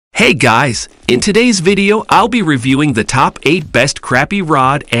Hey guys, in today's video I'll be reviewing the top 8 best crappie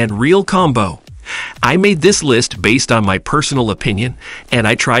rod and reel combo. I made this list based on my personal opinion, and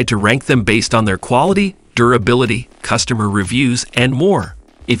I tried to rank them based on their quality, durability, customer reviews, and more.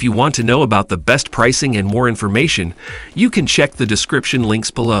 If you want to know about the best pricing and more information, you can check the description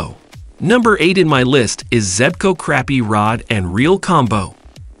links below. Number 8 in my list is Zebco Crappie Rod and Reel Combo.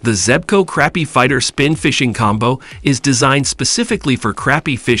 The Zebco Crappie Fighter Spin Fishing Combo is designed specifically for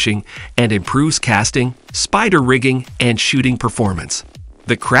crappie fishing and improves casting, spider rigging, and shooting performance.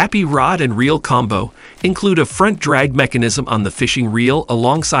 The crappie rod and reel combo include a front drag mechanism on the fishing reel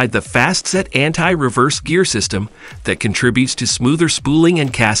alongside the fast-set anti-reverse gear system that contributes to smoother spooling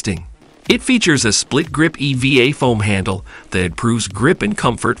and casting. It features a split-grip EVA foam handle that improves grip and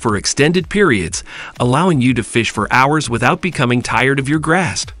comfort for extended periods, allowing you to fish for hours without becoming tired of your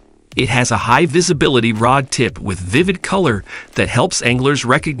grasp. It has a high-visibility rod tip with vivid color that helps anglers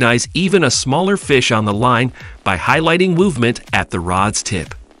recognize even a smaller fish on the line by highlighting movement at the rod's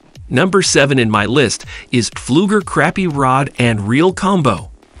tip. Number 7 in my list is Pflueger Crappie Rod and Reel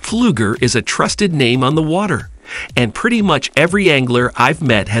Combo. Pflueger is a trusted name on the water, and pretty much every angler I've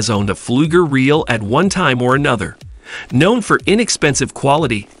met has owned a Pflueger reel at one time or another. Known for inexpensive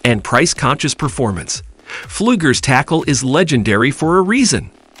quality and price-conscious performance, Pflueger's tackle is legendary for a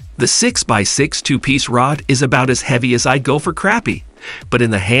reason. The 6x6 two-piece rod is about as heavy as I'd go for crappie, but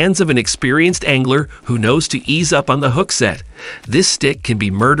in the hands of an experienced angler who knows to ease up on the hook set, this stick can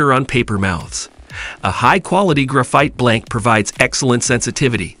be murder on paper mouths. A high-quality graphite blank provides excellent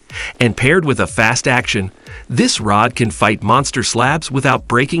sensitivity, and paired with a fast action, this rod can fight monster slabs without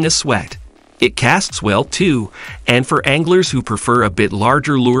breaking a sweat. It casts well too, and for anglers who prefer a bit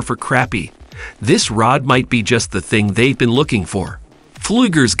larger lure for crappie, this rod might be just the thing they've been looking for.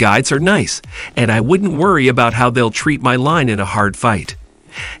 Pflueger's guides are nice, and I wouldn't worry about how they'll treat my line in a hard fight.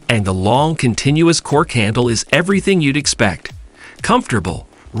 And the long, continuous cork handle is everything you'd expect. Comfortable,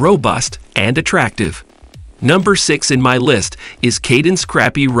 robust, and attractive. Number 6 in my list is Cadence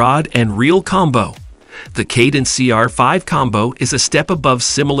Crappie Rod and Reel Combo. The Cadence CR5 Combo is a step above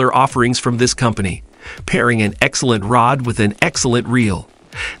similar offerings from this company, pairing an excellent rod with an excellent reel.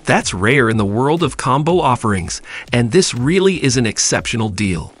 That's rare in the world of combo offerings, and this really is an exceptional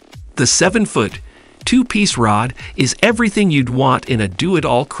deal. The 7-foot, two-piece rod is everything you'd want in a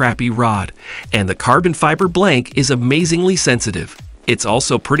do-it-all crappie rod, and the carbon fiber blank is amazingly sensitive. It's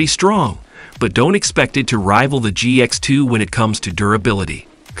also pretty strong, but don't expect it to rival the GX2 when it comes to durability.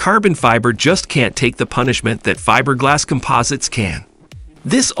 Carbon fiber just can't take the punishment that fiberglass composites can.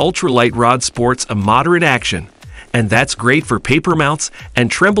 This ultralight rod sports a moderate action, and that's great for paper mounts and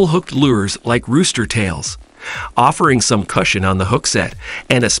treble-hooked lures like rooster tails. Offering some cushion on the hook set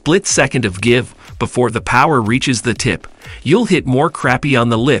and a split second of give before the power reaches the tip, you'll hit more crappie on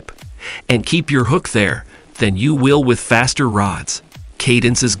the lip and keep your hook there than you will with faster rods.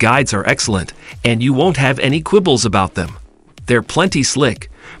 Cadence's guides are excellent, and you won't have any quibbles about them. They're plenty slick,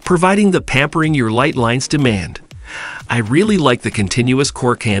 providing the pampering your light lines demand. I really like the continuous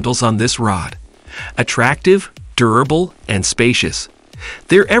cork handles on this rod. Attractive, durable, and spacious.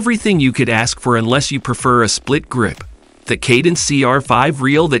 They're everything you could ask for unless you prefer a split grip. The Cadence CR5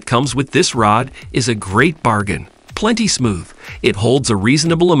 reel that comes with this rod is a great bargain. Plenty smooth, it holds a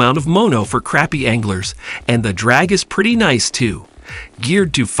reasonable amount of mono for crappie anglers, and the drag is pretty nice too.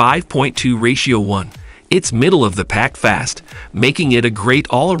 Geared to 5.2:1, it's middle of the pack fast, making it a great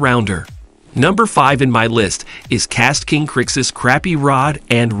all-arounder. Number 5 in my list is KastKing Crixus Crappie Rod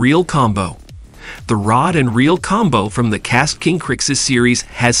and Reel Combo. The rod and reel combo from the KastKing Crixus series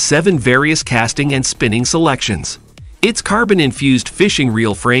has 7 various casting and spinning selections. Its carbon-infused fishing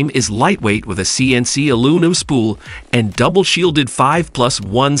reel frame is lightweight with a CNC aluminum spool and double-shielded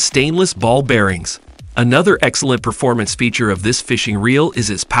 5+1 stainless ball bearings. Another excellent performance feature of this fishing reel is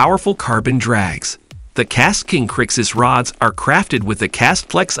its powerful carbon drags. The KastKing Crixus rods are crafted with the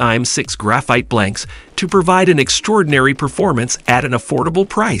KastFlex IM6 graphite blanks to provide an extraordinary performance at an affordable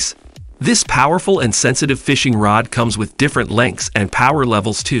price. This powerful and sensitive fishing rod comes with different lengths and power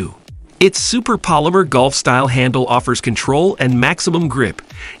levels too. Its super polymer golf-style handle offers control and maximum grip,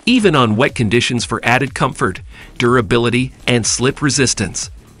 even on wet conditions for added comfort, durability, and slip resistance.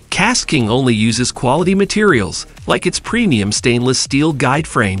 KastKing only uses quality materials, like its premium stainless steel guide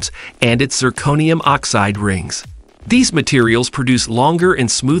frames and its zirconium oxide rings. These materials produce longer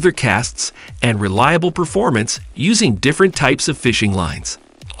and smoother casts and reliable performance using different types of fishing lines.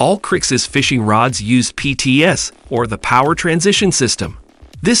 All Crixus fishing rods use PTS, or the Power Transition System.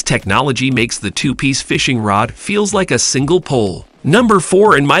 This technology makes the two-piece fishing rod feels like a single pole. Number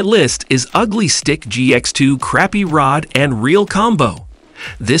 4 in my list is Ugly Stick GX2 Crappie Rod and Reel Combo.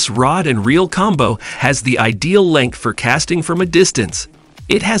 This rod and reel combo has the ideal length for casting from a distance.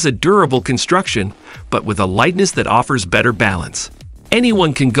 It has a durable construction, but with a lightness that offers better balance.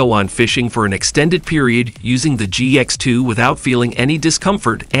 Anyone can go on fishing for an extended period using the GX2 without feeling any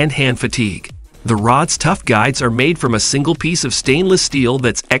discomfort and hand fatigue. The rod's tough guides are made from a single piece of stainless steel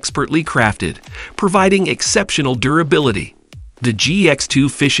that's expertly crafted, providing exceptional durability. The GX2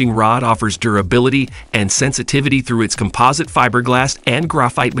 fishing rod offers durability and sensitivity through its composite fiberglass and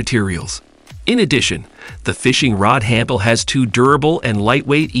graphite materials. In addition, the fishing rod handle has two durable and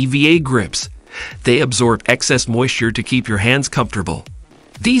lightweight EVA grips. They absorb excess moisture to keep your hands comfortable.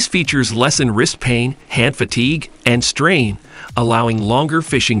 These features lessen wrist pain, hand fatigue, and strain, allowing longer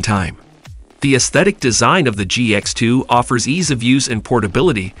fishing time. The aesthetic design of the GX2 offers ease of use and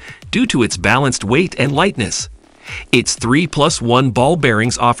portability due to its balanced weight and lightness. Its 3+1 ball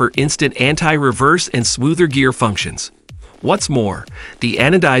bearings offer instant anti-reverse and smoother gear functions. What's more, the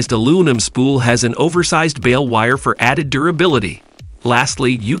anodized aluminum spool has an oversized bale wire for added durability.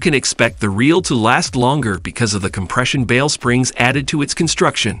 Lastly, you can expect the reel to last longer because of the compression bale springs added to its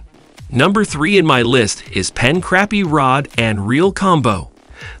construction. Number 3 in my list is Penn Crappie Rod and Reel Combo.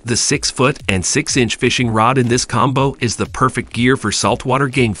 The 6-foot and 6-inch fishing rod in this combo is the perfect gear for saltwater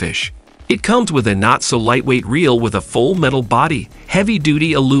gamefish. It comes with a not-so-lightweight reel with a full metal body,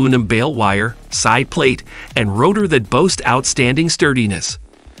 heavy-duty aluminum bale wire, side plate, and rotor that boast outstanding sturdiness.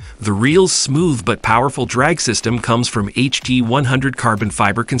 The reel's smooth but powerful drag system comes from HT100 carbon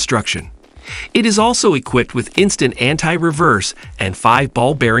fiber construction. It is also equipped with instant anti-reverse and 5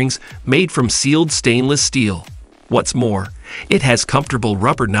 ball bearings made from sealed stainless steel. What's more, it has comfortable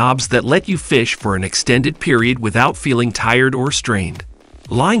rubber knobs that let you fish for an extended period without feeling tired or strained.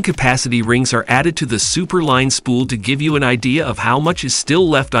 Line capacity rings are added to the super line spool to give you an idea of how much is still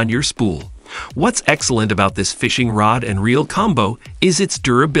left on your spool. What's excellent about this fishing rod and reel combo is its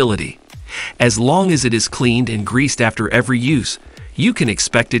durability. As long as it is cleaned and greased after every use, you can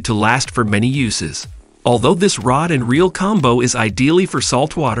expect it to last for many uses. Although this rod and reel combo is ideally for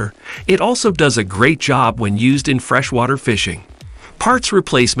saltwater, it also does a great job when used in freshwater fishing. Parts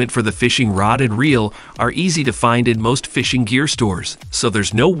replacement for the fishing rod and reel are easy to find in most fishing gear stores, so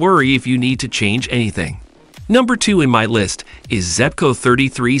there's no worry if you need to change anything. Number 2 in my list is Zebco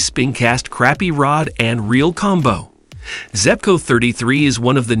 33 Spincast Crappie Rod and Reel Combo. Zebco 33 is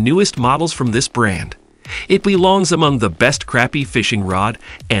one of the newest models from this brand. It belongs among the best crappie fishing rod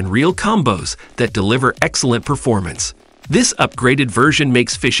and reel combos that deliver excellent performance. This upgraded version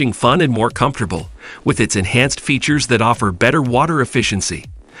makes fishing fun and more comfortable, with its enhanced features that offer better water efficiency.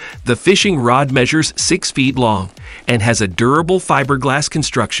 The fishing rod measures 6 feet long and has a durable fiberglass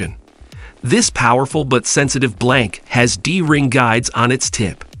construction. This powerful but sensitive blank has D-ring guides on its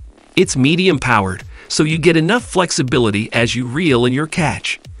tip. It's medium-powered, so you get enough flexibility as you reel in your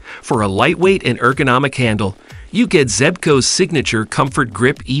catch. For a lightweight and ergonomic handle, you get Zebco's signature Comfort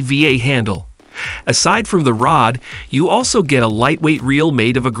Grip EVA handle. Aside from the rod, you also get a lightweight reel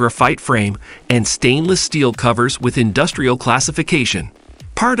made of a graphite frame and stainless steel covers with industrial classification.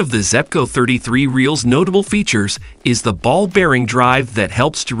 Part of the Zebco 33 reel's notable features is the ball bearing drive that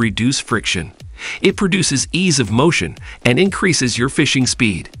helps to reduce friction. It produces ease of motion and increases your fishing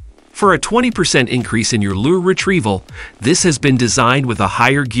speed. For a 20% increase in your lure retrieval, this has been designed with a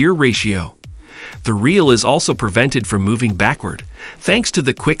higher gear ratio. The reel is also prevented from moving backward, thanks to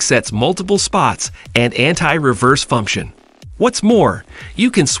the Quickset's multiple spots and anti-reverse function. What's more,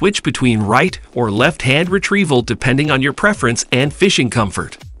 you can switch between right or left-hand retrieval depending on your preference and fishing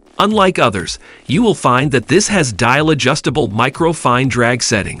comfort. Unlike others, you will find that this has dial-adjustable micro-fine drag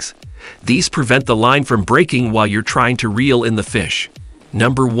settings. These prevent the line from breaking while you're trying to reel in the fish.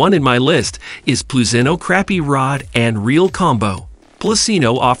 Number 1 in my list is Plusino Crappie Rod and Reel Combo.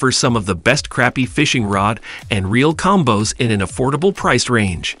 Plusino offers some of the best crappie fishing rod and reel combos in an affordable price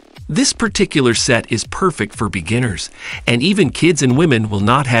range. This particular set is perfect for beginners, and even kids and women will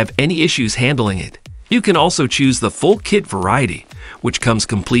not have any issues handling it. You can also choose the full kit variety, which comes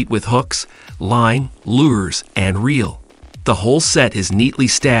complete with hooks, line, lures, and reel. The whole set is neatly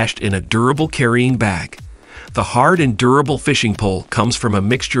stashed in a durable carrying bag. The hard and durable fishing pole comes from a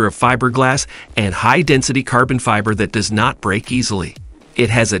mixture of fiberglass and high-density carbon fiber that does not break easily. It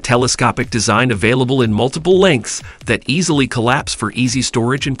has a telescopic design available in multiple lengths that easily collapse for easy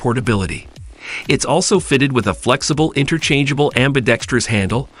storage and portability. It's also fitted with a flexible, interchangeable ambidextrous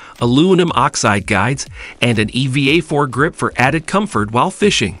handle, aluminum oxide guides, and an EVA foregrip for added comfort while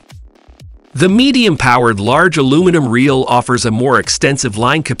fishing. The medium-powered large aluminum reel offers a more extensive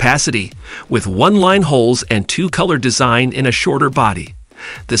line capacity, with 1-line holes and 2-color design in a shorter body.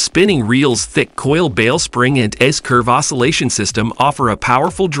 The spinning reel's thick coil bail spring and S-curve oscillation system offer a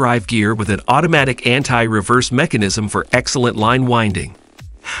powerful drive gear with an automatic anti-reverse mechanism for excellent line winding.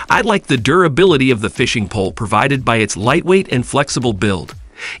 I like the durability of the fishing pole provided by its lightweight and flexible build.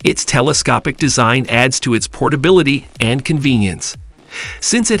 Its telescopic design adds to its portability and convenience.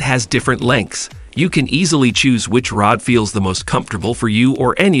 Since it has different lengths, you can easily choose which rod feels the most comfortable for you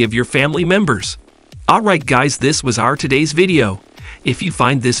or any of your family members. Alright guys, this was our today's video. If you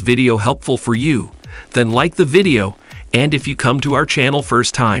find this video helpful for you, then like the video, and if you come to our channel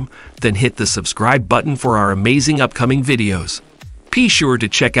first time, then hit the subscribe button for our amazing upcoming videos. Be sure to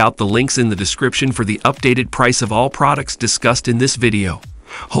check out the links in the description for the updated price of all products discussed in this video.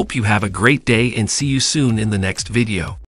 Hope you have a great day and see you soon in the next video.